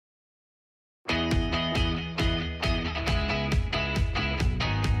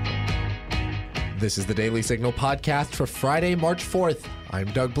This is the Daily Signal podcast for Friday, March 4th.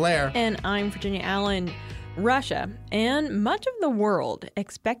 I'm Doug Blair. And I'm Virginia Allen. Russia and much of the world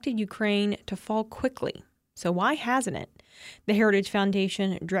expected Ukraine to fall quickly. So why hasn't it? The Heritage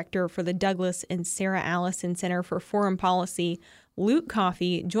Foundation director for the Douglas and Sarah Allison Center for Foreign Policy, Luke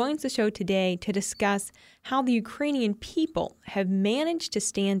Coffey, joins the show today to discuss how the Ukrainian people have managed to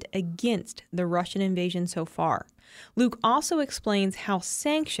stand against the Russian invasion so far. Luke also explains how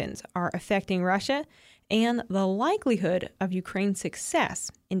sanctions are affecting Russia and the likelihood of Ukraine's success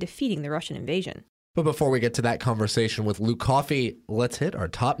in defeating the Russian invasion. But before we get to that conversation with Luke Coffey, let's hit our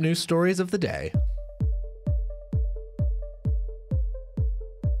top news stories of the day.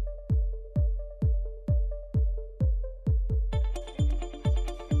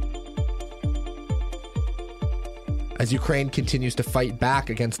 As Ukraine continues to fight back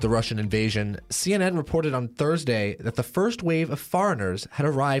against the Russian invasion, CNN reported on Thursday that the first wave of foreigners had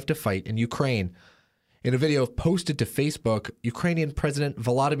arrived to fight in Ukraine. In a video posted to Facebook, Ukrainian President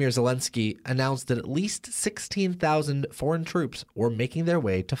Volodymyr Zelensky announced that at least 16,000 foreign troops were making their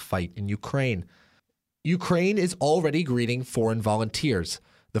way to fight in Ukraine. Ukraine is already greeting foreign volunteers.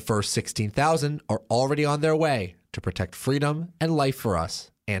 The first 16,000 are already on their way to protect freedom and life for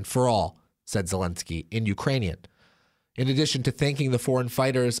us and for all, said Zelensky in Ukrainian. In addition to thanking the foreign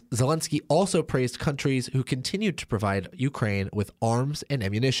fighters, Zelensky also praised countries who continued to provide Ukraine with arms and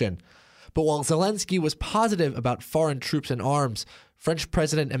ammunition. But while Zelensky was positive about foreign troops and arms, French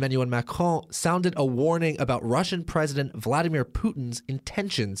President Emmanuel Macron sounded a warning about Russian President Vladimir Putin's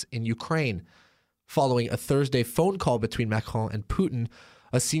intentions in Ukraine. Following a Thursday phone call between Macron and Putin,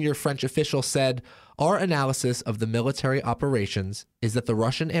 a senior French official said, "Our analysis of the military operations is that the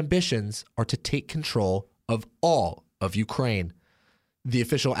Russian ambitions are to take control of all of Ukraine." The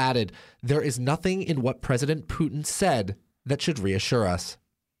official added, "There is nothing in what President Putin said that should reassure us."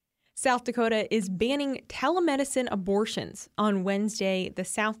 South Dakota is banning telemedicine abortions. On Wednesday, the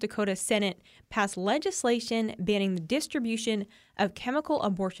South Dakota Senate passed legislation banning the distribution of chemical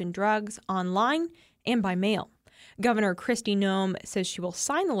abortion drugs online and by mail. Governor Kristi Noem says she will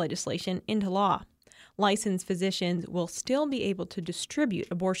sign the legislation into law. Licensed physicians will still be able to distribute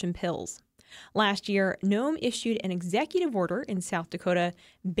abortion pills. Last year, Noem issued an executive order in South Dakota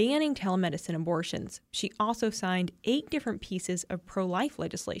banning telemedicine abortions. She also signed 8 different pieces of pro-life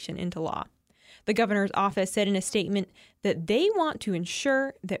legislation into law. The governor's office said in a statement that they want to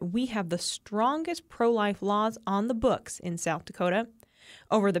ensure that we have the strongest pro-life laws on the books in South Dakota.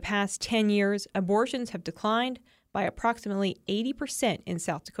 Over the past 10 years, abortions have declined by approximately 80% in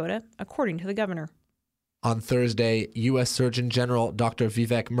South Dakota, according to the governor. On Thursday, U.S. Surgeon General Dr.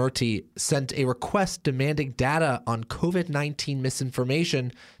 Vivek Murthy sent a request demanding data on COVID-19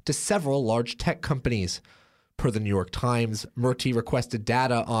 misinformation to several large tech companies. Per the New York Times, Murthy requested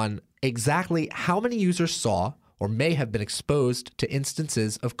data on exactly how many users saw or may have been exposed to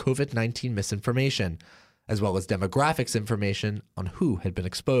instances of COVID-19 misinformation, as well as demographics information on who had been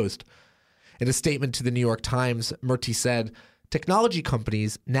exposed. In a statement to the New York Times, Murthy said, "Technology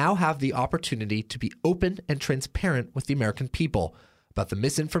companies now have the opportunity to be open and transparent with the American people about the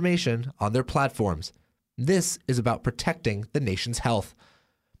misinformation on their platforms. This is about protecting the nation's health."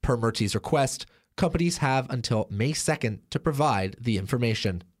 Per Murthy's request, companies have until May 2nd to provide the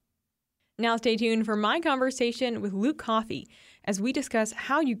information. Now stay tuned for my conversation with Luke Coffey as we discuss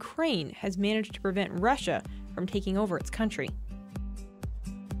how Ukraine has managed to prevent Russia from taking over its country.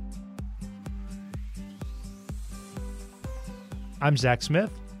 I'm Zach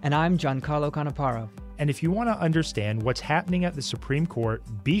Smith. And I'm Giancarlo Canaparo. And if you want to understand what's happening at the Supreme Court,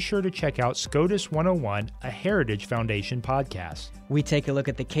 be sure to check out SCOTUS 101, a Heritage Foundation podcast. We take a look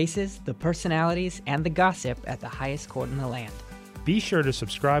at the cases, the personalities, and the gossip at the highest court in the land. Be sure to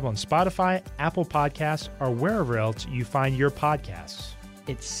subscribe on Spotify, Apple Podcasts, or wherever else you find your podcasts.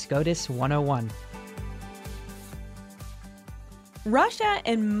 It's SCOTUS 101. Russia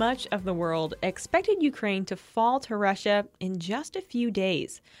and much of the world expected Ukraine to fall to Russia in just a few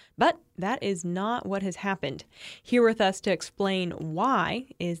days. But that is not what has happened. Here with us to explain why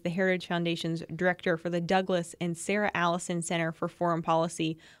is the Heritage Foundation's director for the Douglas and Sarah Allison Center for Foreign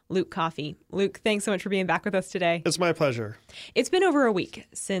Policy, Luke Coffey. Luke, thanks so much for being back with us today. It's my pleasure. It's been over a week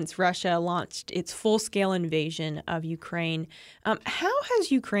since Russia launched its full-scale invasion of Ukraine. How has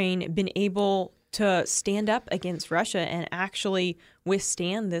Ukraine been able to stand up against Russia and actually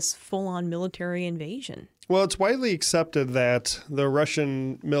withstand this full-on military invasion? Well, it's widely accepted that the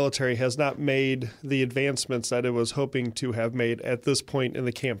Russian military has not made the advancements that it was hoping to have made at this point in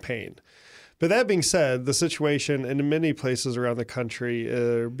the campaign. But that being said, the situation in many places around the country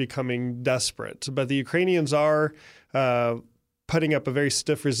are becoming desperate. But the Ukrainians are putting up a very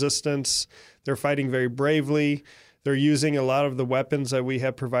stiff resistance. They're fighting very bravely. They're using a lot of the weapons that we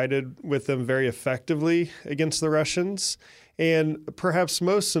have provided with them very effectively against the Russians. And perhaps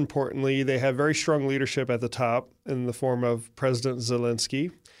most importantly, they have very strong leadership at the top in the form of President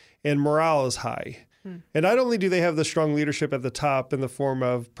Zelensky, and morale is high. And not only do they have the strong leadership at the top in the form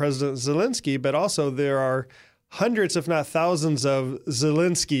of President Zelensky, but also there are hundreds, if not thousands, of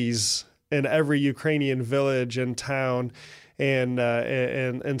Zelenskys in every Ukrainian village and town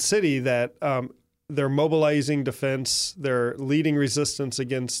and city that they're mobilizing defense, they're leading resistance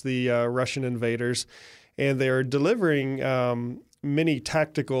against the Russian invaders, and they are delivering many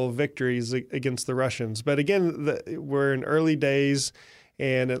tactical victories against the Russians. But again, we're in early days,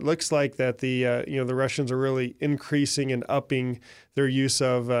 and it looks like that the Russians are really increasing and upping their use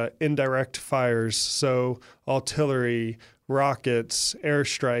of indirect fires, so artillery, rockets,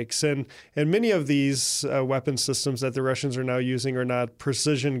 airstrikes, and many of these weapon systems that the Russians are now using are not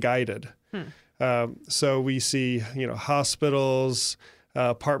precision guided. So we see, hospitals,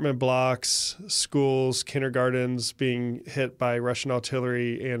 apartment blocks, schools, kindergartens being hit by Russian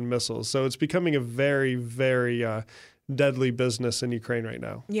artillery and missiles. So it's becoming a very, very deadly business in Ukraine right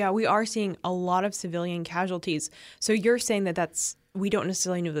now. Yeah, we are seeing a lot of civilian casualties. So you're saying we don't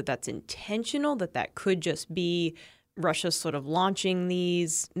necessarily know that that's intentional, that could just be Russia sort of launching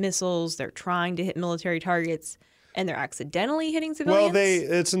these missiles. They're trying to hit military targets, and they're accidentally hitting civilians? Well,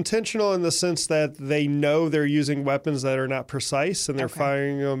 it's intentional in the sense that they know they're using weapons that are not precise, and they're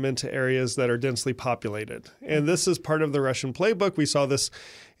firing them into areas that are densely populated. And this is part of the Russian playbook. We saw this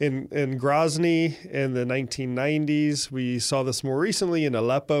in Grozny in the 1990s. We saw this more recently in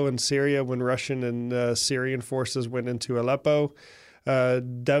Aleppo in Syria when Russian and Syrian forces went into Aleppo,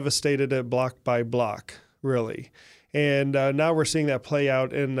 devastated it block by block, really. And now we're seeing that play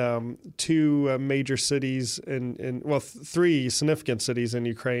out in two major cities, three significant cities in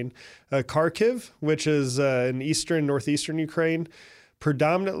Ukraine. Kharkiv, which is in northeastern Ukraine,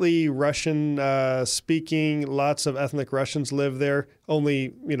 predominantly Russian-speaking. Lots of ethnic Russians live there.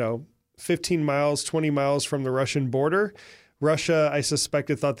 Only 15 miles, 20 miles from the Russian border. Russia, I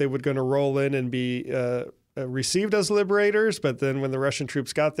suspected, thought they were going to roll in and be received as liberators, but then when the Russian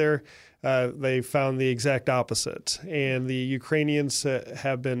troops got there, they found the exact opposite. And the Ukrainians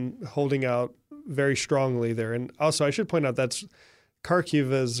have been holding out very strongly there. And also, I should point out that's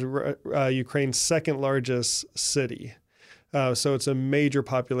Kharkiv is Ukraine's second largest city. So it's a major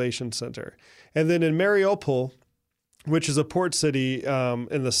population center. And then in Mariupol, which is a port city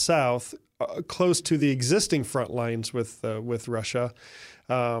in the south, close to the existing front lines with Russia,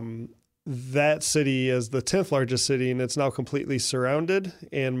 that city is the 10th largest city, and it's now completely surrounded.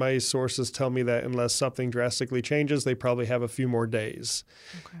 And my sources tell me that unless something drastically changes, they probably have a few more days.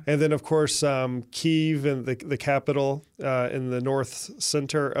 Okay. And then, of course, Kyiv, and the capital in the north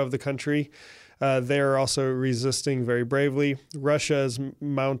center of the country, they are also resisting very bravely. Russia is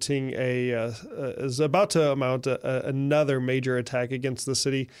about to mount another major attack against the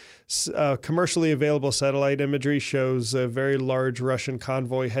city. Commercially available satellite imagery shows a very large Russian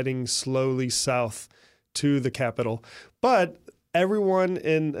convoy heading slowly south to the capital. But everyone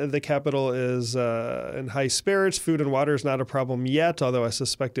in the capital is in high spirits. Food and water is not a problem yet, although I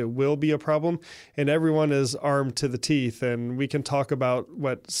suspect it will be a problem. And everyone is armed to the teeth. And we can talk about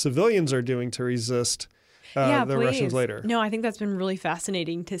what civilians are doing to resist the Russians later. No, I think that's been really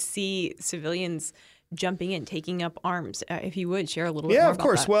fascinating to see civilians jumping in, taking up arms. If you would, share a little bit more about that. Yeah, of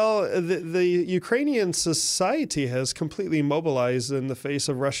course. Well, the Ukrainian society has completely mobilized in the face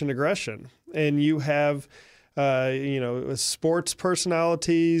of Russian aggression. And you have sports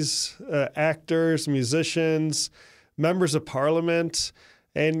personalities, actors, musicians, members of parliament,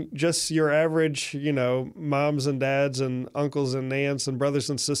 and just your average, moms and dads and uncles and aunts and brothers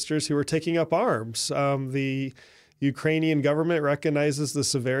and sisters who are taking up arms. The Ukrainian government recognizes the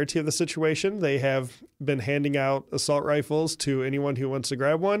severity of the situation. They have been handing out assault rifles to anyone who wants to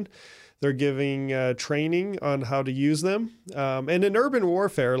grab one. They're giving training on how to use them. And in urban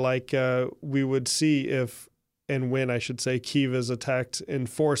warfare, like we would see when Kyiv is attacked in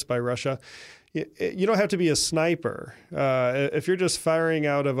force by Russia, you don't have to be a sniper. If you're just firing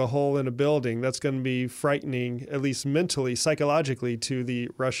out of a hole in a building, that's going to be frightening, at least mentally, psychologically, to the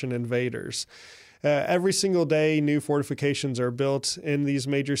Russian invaders. Every single day, new fortifications are built in these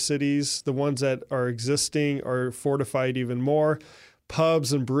major cities. The ones that are existing are fortified even more.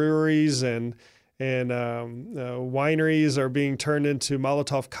 Pubs and breweries and wineries are being turned into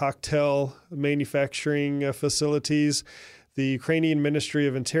Molotov cocktail manufacturing facilities. The Ukrainian Ministry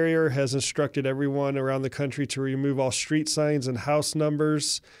of Interior has instructed everyone around the country to remove all street signs and house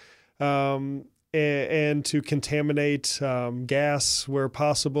numbers. and to contaminate gas where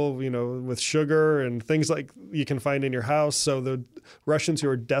possible, with sugar and things like you can find in your house. So the Russians who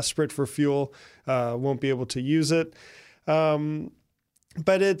are desperate for fuel won't be able to use it.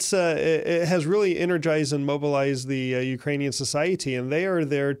 But it has really energized and mobilized the Ukrainian society, and they are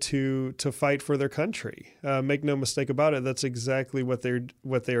there to fight for their country. Make no mistake about it. That's exactly what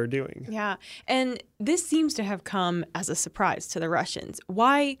they are doing. Yeah, and this seems to have come as a surprise to the Russians.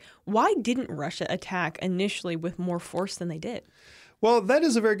 Why didn't Russia attack initially with more force than they did? Well, that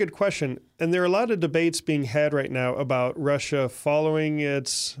is a very good question. And there are a lot of debates being had right now about Russia following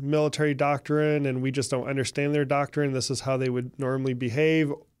its military doctrine, and we just don't understand their doctrine. This is how they would normally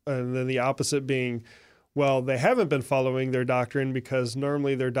behave. And then the opposite being, well, they haven't been following their doctrine because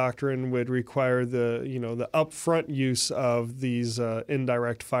normally their doctrine would require the upfront use of these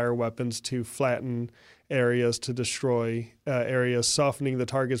indirect fire weapons to flatten areas, to destroy areas, softening the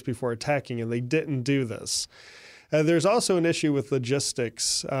targets before attacking. And they didn't do this. There's also an issue with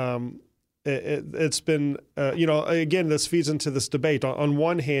logistics. It's been, again, this feeds into this debate. On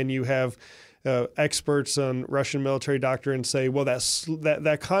one hand, you have experts on Russian military doctrine say, well,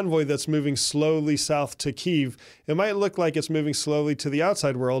 that convoy that's moving slowly south to Kyiv, it might look like it's moving slowly to the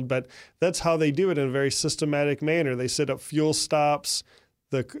outside world, but that's how they do it in a very systematic manner. They set up fuel stops.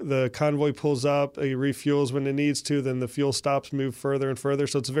 The convoy pulls up, it refuels when it needs to, then the fuel stops move further and further.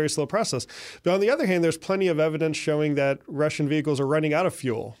 So it's a very slow process. But on the other hand, there's plenty of evidence showing that Russian vehicles are running out of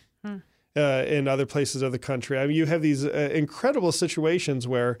fuel in other places of the country. I mean, you have these incredible situations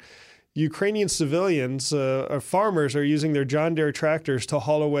where Ukrainian civilians, farmers, are using their John Deere tractors to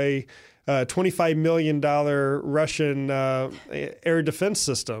haul away $25 million Russian air defense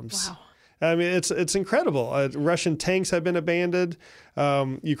systems. Wow. I mean, it's incredible. Russian tanks have been abandoned.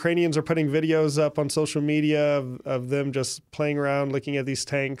 Ukrainians are putting videos up on social media of them just playing around, looking at these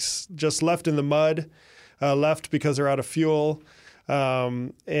tanks, just left in the mud, left because they're out of fuel.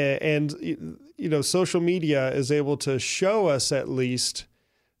 Social media is able to show us at least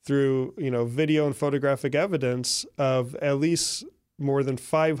through, video and photographic evidence of at least more than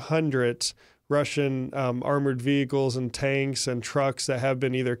 500 Russian armored vehicles and tanks and trucks that have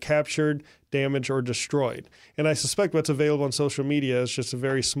been either captured, damaged, or destroyed. And I suspect what's available on social media is just a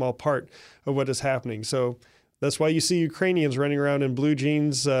very small part of what is happening. So that's why you see Ukrainians running around in blue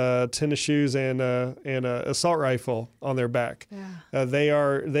jeans, tennis shoes, and an assault rifle on their back. Yeah. They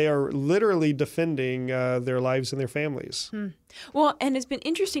are literally defending their lives and their families. Well, and it's been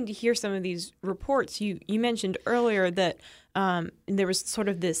interesting to hear some of these reports. You mentioned earlier that there was sort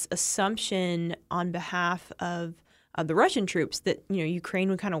of this assumption on behalf of the Russian troops that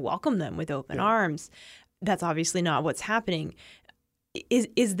Ukraine would kind of welcome them with open arms. That's obviously not what's happening.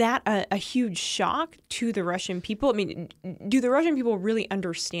 Is that a huge shock to the Russian people? I mean, do the Russian people really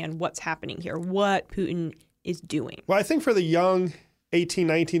understand what's happening here, what Putin is doing? Well, I think for the young 18,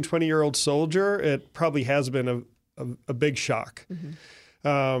 19, 20-year-old soldier, it probably has been a big shock. Mm-hmm.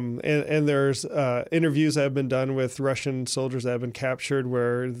 And there's interviews that have been done with Russian soldiers that have been captured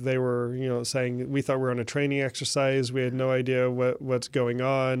where they were, saying, we thought we were on a training exercise. We had no idea what's going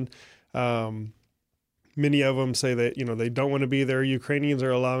on. Many of them say that, they don't want to be there. Ukrainians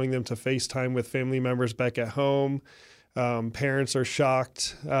are allowing them to FaceTime with family members back at home. Parents are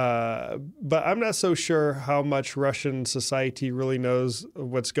shocked. But I'm not so sure how much Russian society really knows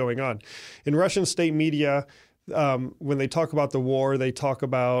what's going on. In Russian state media, when they talk about the war, they talk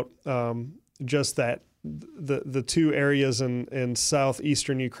about just that the two areas in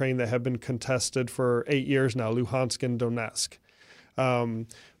southeastern Ukraine that have been contested for 8 years now, Luhansk and Donetsk.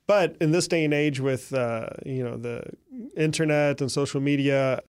 But in this day and age with the internet and social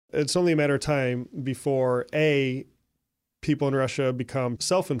media, it's only a matter of time before people in Russia become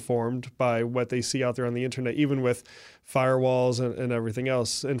self-informed by what they see out there on the internet. Even with firewalls and everything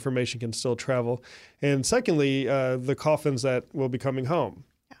else, information can still travel. And secondly, the coffins that will be coming home.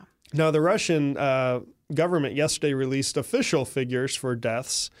 Yeah. Now, the Russian government yesterday released official figures for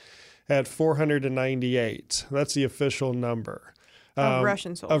deaths at 498. That's the official number. Of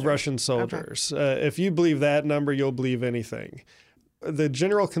Russian soldiers. Okay. If you believe that number, you'll believe anything. The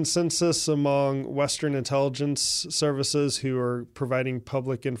general consensus among Western intelligence services who are providing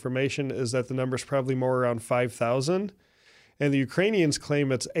public information is that the number is probably more around 5,000, and the Ukrainians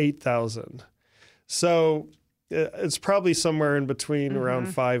claim it's 8,000. So it's probably somewhere in between around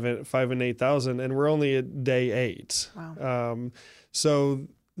 5 and 8,000, and we're only at day 8. Wow. So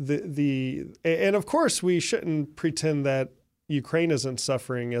and of course we shouldn't pretend that Ukraine isn't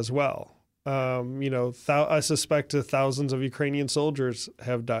suffering as well. I suspect thousands of Ukrainian soldiers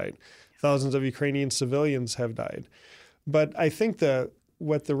have died. Thousands of Ukrainian civilians have died. But I think the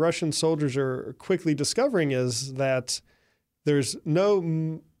what the Russian soldiers are quickly discovering is that there's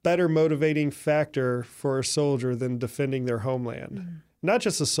no better motivating factor for a soldier than defending their homeland. Mm-hmm. Not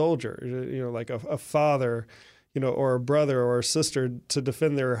just a soldier, like a father, or a brother or a sister to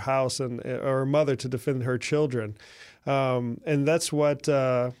defend their house, or a mother to defend her children. And that's what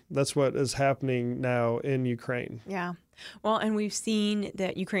is happening now in Ukraine. Yeah. Well, and we've seen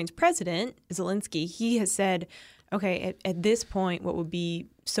that Ukraine's president, Zelensky, he has said, okay, at this point, what would be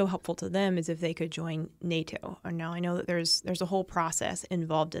so helpful to them is if they could join NATO. And now I know that there's a whole process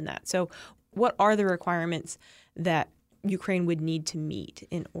involved in that. So what are the requirements that Ukraine would need to meet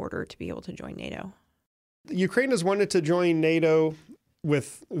in order to be able to join NATO? Ukraine has wanted to join NATO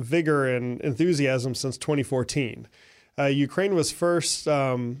with vigor and enthusiasm since 2014. Ukraine was first.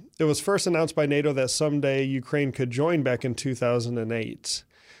 It was first announced by NATO that someday Ukraine could join back in 2008,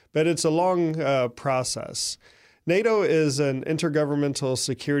 but it's a long process. NATO is an intergovernmental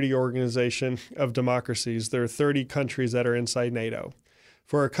security organization of democracies. There are 30 countries that are inside NATO.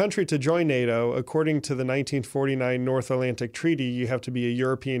 For a country to join NATO, according to the 1949 North Atlantic Treaty, you have to be a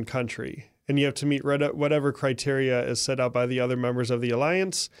European country, and you have to meet whatever criteria is set out by the other members of the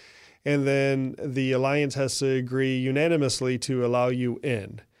alliance. And then the alliance has to agree unanimously to allow you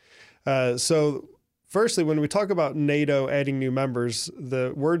in. So firstly, when we talk about NATO adding new members,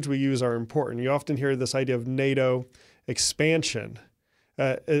 the words we use are important. You often hear this idea of NATO expansion.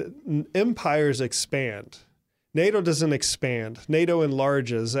 Empires expand. NATO doesn't expand. NATO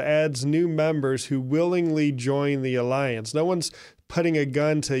enlarges, adds new members who willingly join the alliance. No one's putting a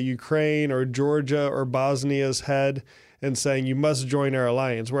gun to Ukraine or Georgia or Bosnia's head and saying, you must join our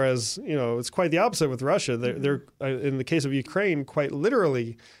alliance. Whereas, it's quite the opposite with Russia. They're in the case of Ukraine, quite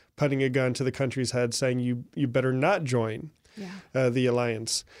literally putting a gun to the country's head saying, you better not join the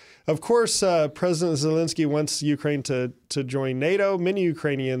alliance. Of course, President Zelensky wants Ukraine to join NATO. Many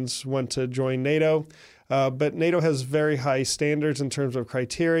Ukrainians want to join NATO. But NATO has very high standards in terms of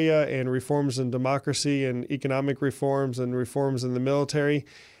criteria and reforms in democracy and economic reforms and reforms in the military.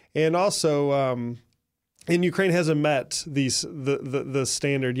 And also, and Ukraine hasn't met the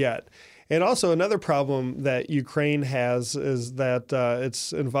standard yet. And also another problem that Ukraine has is that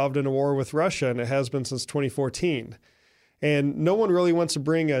it's involved in a war with Russia, and it has been since 2014. And no one really wants to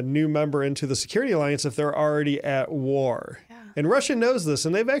bring a new member into the security alliance if they're already at war. Yeah. And Russia knows this,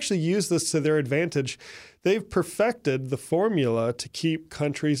 and they've actually used this to their advantage. They've perfected the formula to keep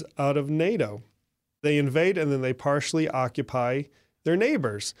countries out of NATO. They invade and then they partially occupy their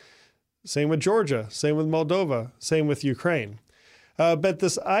neighbors. Same with Georgia, same with Moldova, same with Ukraine. But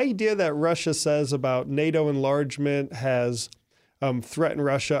this idea that Russia says about NATO enlargement has threatened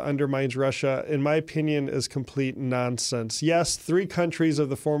Russia, undermines Russia, in my opinion, is complete nonsense. Yes, 3 countries of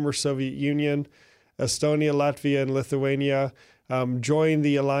the former Soviet Union, Estonia, Latvia, and Lithuania, joined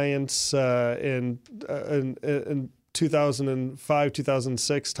the alliance in 2005,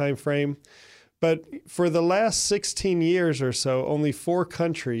 2006 timeframe. But for the last 16 years or so, only 4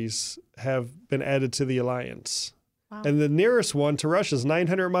 countries have been added to the alliance. Wow. And the nearest one to Russia is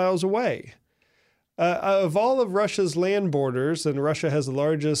 900 miles away. Of all of Russia's land borders, and Russia has the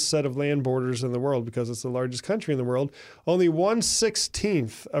largest set of land borders in the world because it's the largest country in the world, only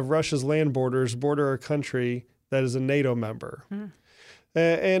 1/16 of Russia's land borders border a country that is a NATO member.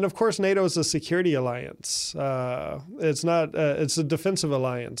 And of course, NATO is a security alliance. It's not. It's a defensive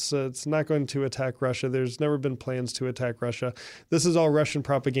alliance. It's not going to attack Russia. There's never been plans to attack Russia. This is all Russian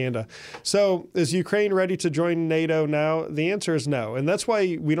propaganda. So is Ukraine ready to join NATO now? The answer is no. And that's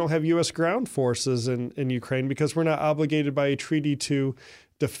why we don't have U.S. ground forces in Ukraine, because we're not obligated by a treaty to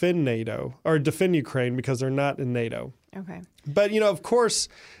defend NATO or defend Ukraine because they're not in NATO. Okay. But, of course,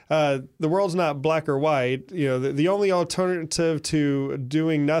 the world's not black or white. The only alternative to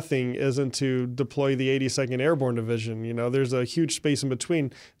doing nothing isn't to deploy the 82nd Airborne Division. There's a huge space in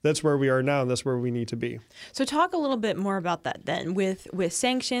between. That's where we are now, and that's where we need to be. So talk a little bit more about that then. With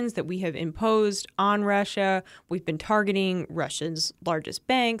sanctions that we have imposed on Russia, we've been targeting Russia's largest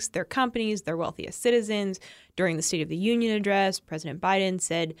banks, their companies, their wealthiest citizens. During the State of the Union address, President Biden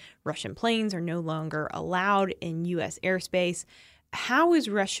said Russian planes are no longer allowed in U.S. airspace. How is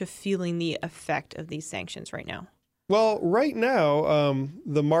Russia feeling the effect of these sanctions right now? Well, right now,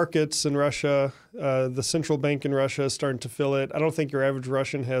 the markets in Russia, the central bank in Russia is starting to feel it. I don't think your average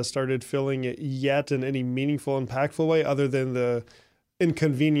Russian has started feeling it yet in any meaningful, impactful way, other than the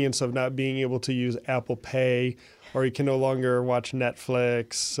inconvenience of not being able to use Apple Pay, or you can no longer watch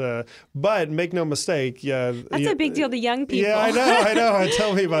Netflix. But make no mistake, that's a big deal to young people. Yeah, I know.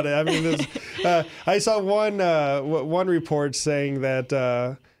 Tell me about it. I mean, I saw one report saying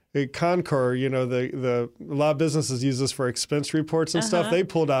that Concur, a lot of businesses use this for expense reports and stuff. They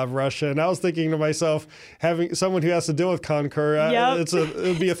pulled out of Russia, and I was thinking to myself, having someone who has to deal with Concur, it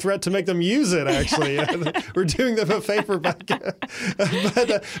would be a threat to make them use it. Actually, we're doing them a favor back.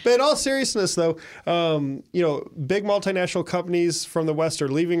 But in all seriousness, though, big multinational companies from the West are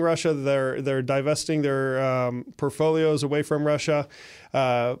leaving Russia. They're divesting their portfolios away from Russia.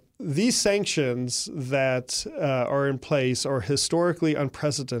 These sanctions that are in place are historically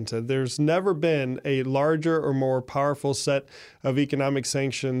unprecedented. There's never been a larger or more powerful set of economic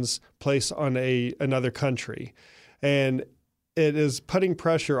sanctions placed on another country. And it is putting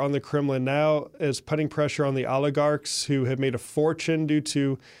pressure on the Kremlin now. It's putting pressure on the oligarchs who have made a fortune due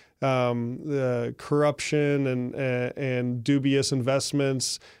to the corruption and dubious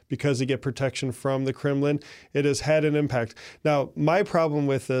investments because they get protection from the Kremlin. It has had an impact. Now, my problem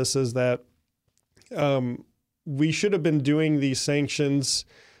with this is that we should have been doing these sanctions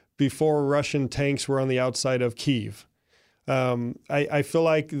before Russian tanks were on the outside of Kyiv. I feel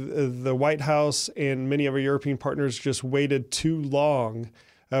like the White House and many of our European partners just waited too long.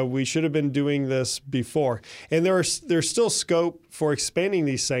 We should have been doing this before. And there's still scope for expanding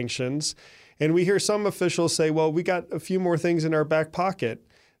these sanctions. And we hear some officials say, well, we got a few more things in our back pocket.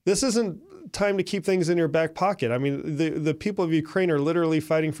 This isn't time to keep things in your back pocket. I mean, the people of Ukraine are literally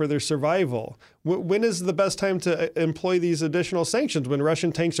fighting for their survival. When is the best time to employ these additional sanctions? When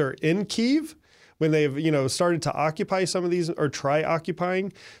Russian tanks are in Kyiv? When they've started to occupy some of these or try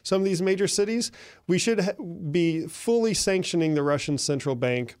occupying some of these major cities? We should be fully sanctioning the Russian central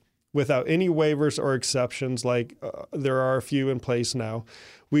bank without any waivers or exceptions like there are a few in place now.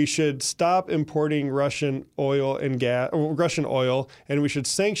 We should stop importing Russian oil and and we should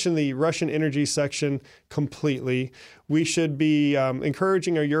sanction the Russian energy section completely. We should be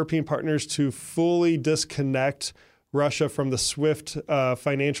encouraging our European partners to fully disconnect Russia from the SWIFT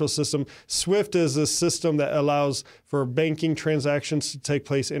financial system. SWIFT is a system that allows for banking transactions to take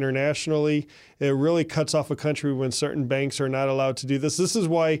place internationally. It really cuts off a country when certain banks are not allowed to do this. This is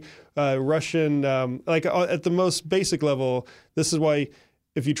why Russian, at the most basic level, this is why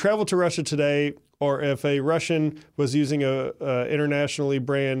if you travel to Russia today, or if a Russian was using a internationally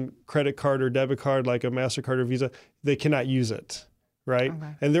brand credit card or debit card like a MasterCard or Visa, they cannot use it. Right.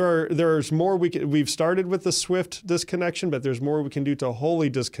 Okay. And there's more we've started with the SWIFT disconnection, but there's more we can do to wholly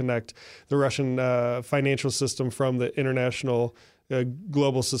disconnect the Russian financial system from the international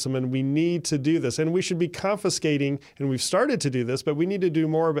global system. And we need to do this. And we should be confiscating, and we've started to do this, but we need to do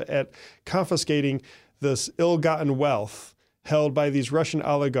more at confiscating this ill-gotten wealth held by these Russian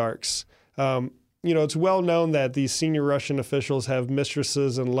oligarchs. It's well known that these senior Russian officials have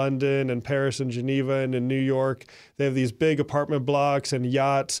mistresses in London and Paris and Geneva and in New York. They have these big apartment blocks and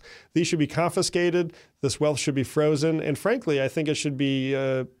yachts. These should be confiscated. This wealth should be frozen. And frankly, I think it should be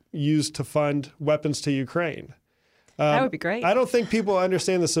used to fund weapons to Ukraine. That would be great. I don't think people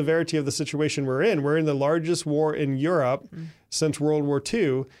understand the severity of the situation we're in. We're in the largest war in Europe since World War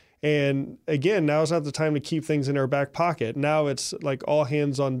II. And again, now is not the time to keep things in our back pocket. Now it's like all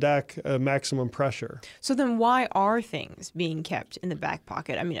hands on deck, maximum pressure. So then why are things being kept in the back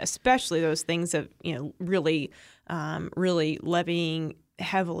pocket? I mean, especially those things of, really levying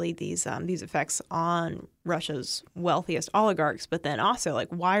heavily these effects on Russia's wealthiest oligarchs. But then also,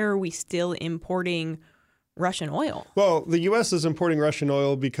 why are we still importing Russian oil? Well, the U.S. is importing Russian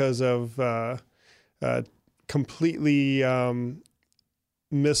oil because of completely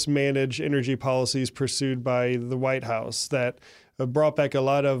mismanaged energy policies pursued by the White House that brought back a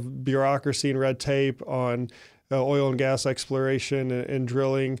lot of bureaucracy and red tape on oil and gas exploration and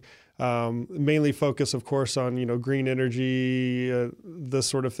drilling, mainly focused, of course, on green energy, this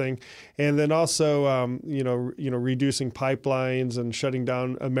sort of thing, and then also reducing pipelines and shutting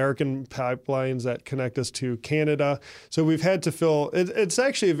down American pipelines that connect us to Canada. So we've had to fill. It's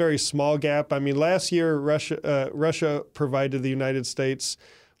actually a very small gap. I mean, last year Russia provided the United States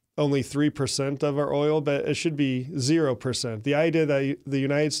only 3% of our oil, but it should be 0%. The idea that the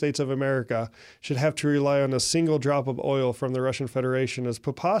United States of America should have to rely on a single drop of oil from the Russian Federation is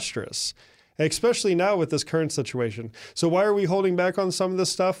preposterous, especially now with this current situation. So why are we holding back on some of this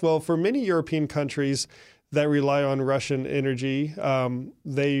stuff? Well, for many European countries that rely on Russian energy,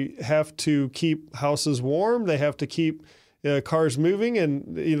 they have to keep houses warm, they have to keep cars moving,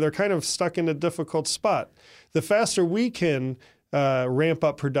 and they're kind of stuck in a difficult spot. The faster we can ramp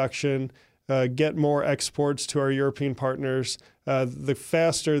up production, get more exports to our European partners, the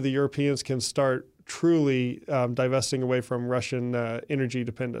faster the Europeans can start truly divesting away from Russian energy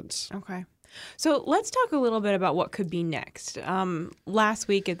dependence. Okay. So let's talk a little bit about what could be next. Last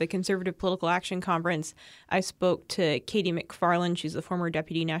week at the Conservative Political Action Conference, I spoke to Katie McFarland. She's the former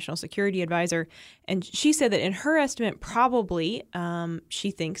Deputy National Security Advisor. And she said that in her estimate, probably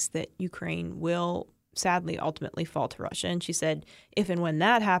she thinks that Ukraine will sadly ultimately fall to Russia. And she said if and when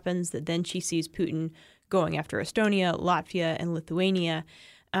that happens, that then she sees Putin going after Estonia, Latvia, and Lithuania.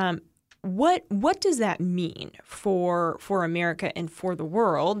 What does that mean for America and for the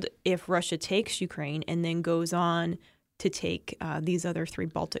world if Russia takes Ukraine and then goes on to take these other 3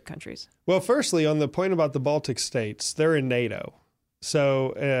 Baltic countries? Well, firstly, on the point about the Baltic states, they're in NATO.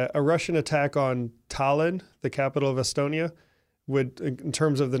 So a Russian attack on Tallinn, the capital of Estonia, would, in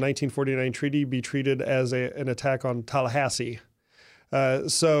terms of the 1949 treaty, be treated as an attack on Tallahassee.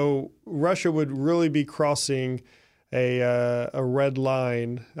 So Russia would really be crossing a red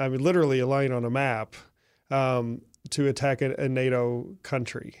line, I mean, literally a line on a map, to attack a NATO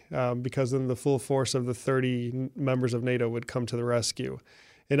country, because then the full force of the 30 members of NATO would come to the rescue.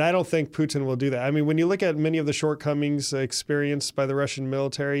 And I don't think Putin will do that. I mean, when you look at many of the shortcomings experienced by the Russian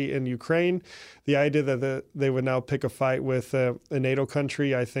military in Ukraine, the idea that they would now pick a fight with a NATO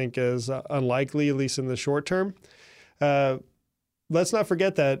country, I think, is unlikely, at least in the short term. Let's not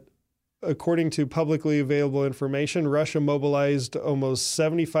forget that, according to publicly available information, Russia mobilized almost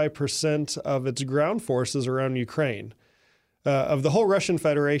 75% of its ground forces around Ukraine, of the whole Russian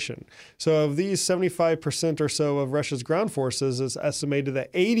Federation. So of these 75% or so of Russia's ground forces, it's estimated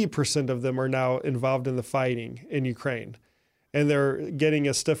that 80% of them are now involved in the fighting in Ukraine. And they're getting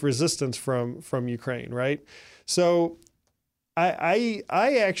a stiff resistance from Ukraine, right? So I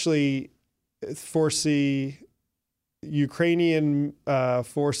actually foresee Ukrainian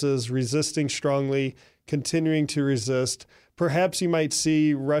forces resisting strongly, continuing to resist. Perhaps you might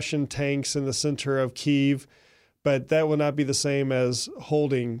see Russian tanks in the center of Kyiv, but that will not be the same as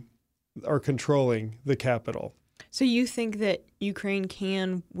holding or controlling the capital. So you think that Ukraine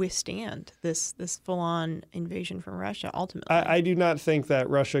can withstand this full-on invasion from Russia ultimately? I do not think that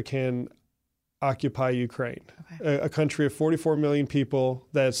Russia can occupy Ukraine, a country of 44 million people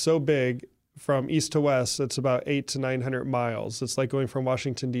that's so big. From east to west, it's about 800 to 900 miles. It's like going from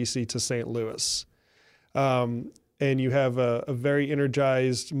Washington, D.C. to St. Louis. And you have a very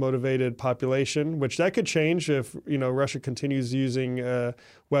energized, motivated population, which that could change if Russia continues using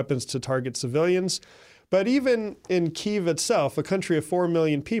weapons to target civilians. But even in Kyiv itself, a country of 4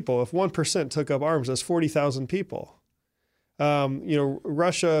 million people, if 1% took up arms, that's 40,000 people.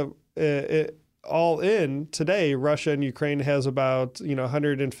 Russia... all in today, Russia and Ukraine has about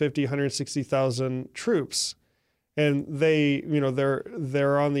 150, 160,000 troops, and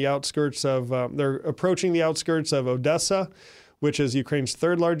they're on the outskirts of they're approaching the outskirts of Odessa, which is Ukraine's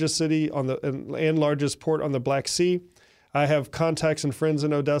 3rd largest city and largest port on the Black Sea. I have contacts and friends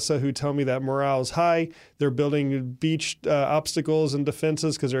in Odessa who tell me that morale is high. They're building beach obstacles and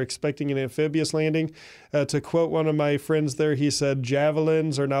defenses because they're expecting an amphibious landing. To quote one of my friends there, he said,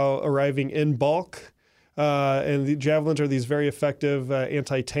 javelins are now arriving in bulk. And the javelins are these very effective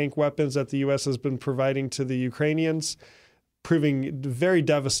anti-tank weapons that the U.S. has been providing to the Ukrainians, proving very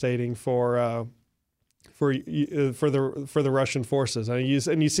devastating for the Russian forces. And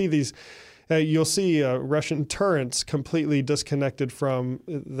you see these. You'll see Russian turrets completely disconnected from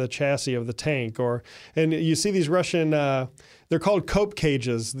the chassis of the tank, and you see these Russian. They're called cope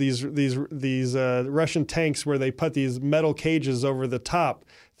cages. These Russian tanks where they put these metal cages over the top,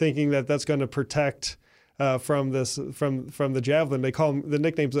 thinking that that's going to protect from the javelin. They call them, the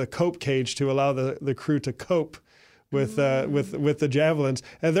nickname's a cope cage to allow the crew to cope with the javelins,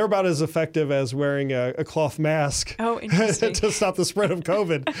 and they're about as effective as wearing a cloth mask to stop the spread of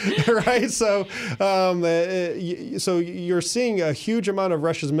COVID, right? So you're seeing a huge amount of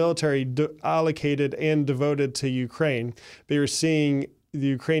Russia's military allocated and devoted to Ukraine, but you're seeing the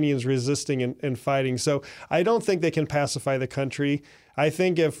Ukrainians resisting and fighting. So I don't think they can pacify the country. I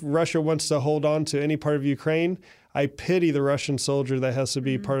think if Russia wants to hold on to any part of Ukraine, I pity the Russian soldier that has to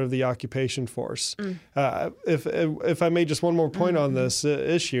be part of the occupation force. If I may, just one more point on this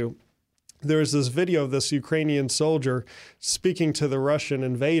issue. There's this video of this Ukrainian soldier speaking to the Russian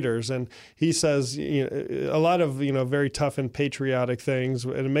invaders, and he says a lot of very tough and patriotic things,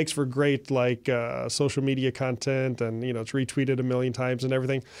 and it makes for great social media content, and it's retweeted a million times and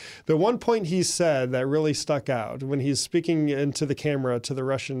everything. But one point he said that really stuck out when he's speaking into the camera to the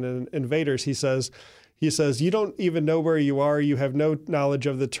Russian invaders. He says, you don't even know where you are. You have no knowledge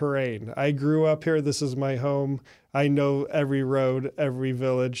of the terrain. I grew up here. This is my home. I know every road, every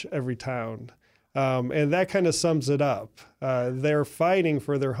village, every town. And that kind of sums it up. They're fighting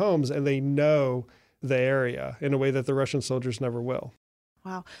for their homes, and they know the area in a way that the Russian soldiers never will.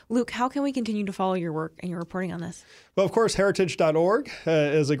 Wow. Luke, how can we continue to follow your work and your reporting on this? Well, of course, heritage.org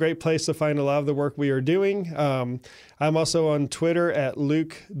is a great place to find a lot of the work we are doing. I'm also on Twitter at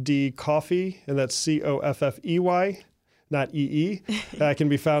Luke D. Coffey, and that's Coffey, not EE. Can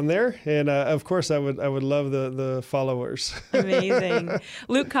be found there. And of course, I would love the followers. Amazing.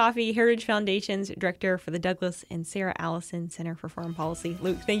 Luke Coffey, Heritage Foundation's director for the Douglas and Sarah Allison Center for Foreign Policy.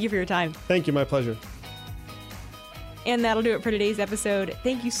 Luke, thank you for your time. Thank you. My pleasure. And that'll do it for today's episode.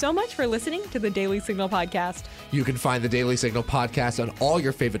 Thank you so much for listening to the Daily Signal podcast. You can find the Daily Signal podcast on all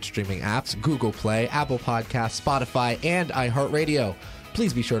your favorite streaming apps, Google Play, Apple Podcasts, Spotify, and iHeartRadio.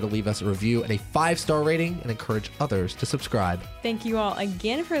 Please be sure to leave us a review and a 5-star rating and encourage others to subscribe. Thank you all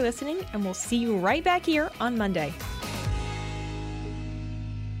again for listening, and we'll see you right back here on Monday.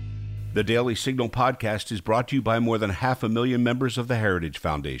 The Daily Signal podcast is brought to you by more than 500,000 members of the Heritage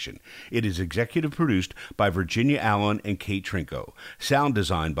Foundation. It is executive produced by Virginia Allen and Kate Trinko. Sound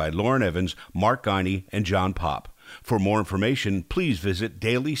designed by Lauren Evans, Mark Guiney, and John Pop. For more information, please visit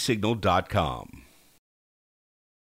dailysignal.com.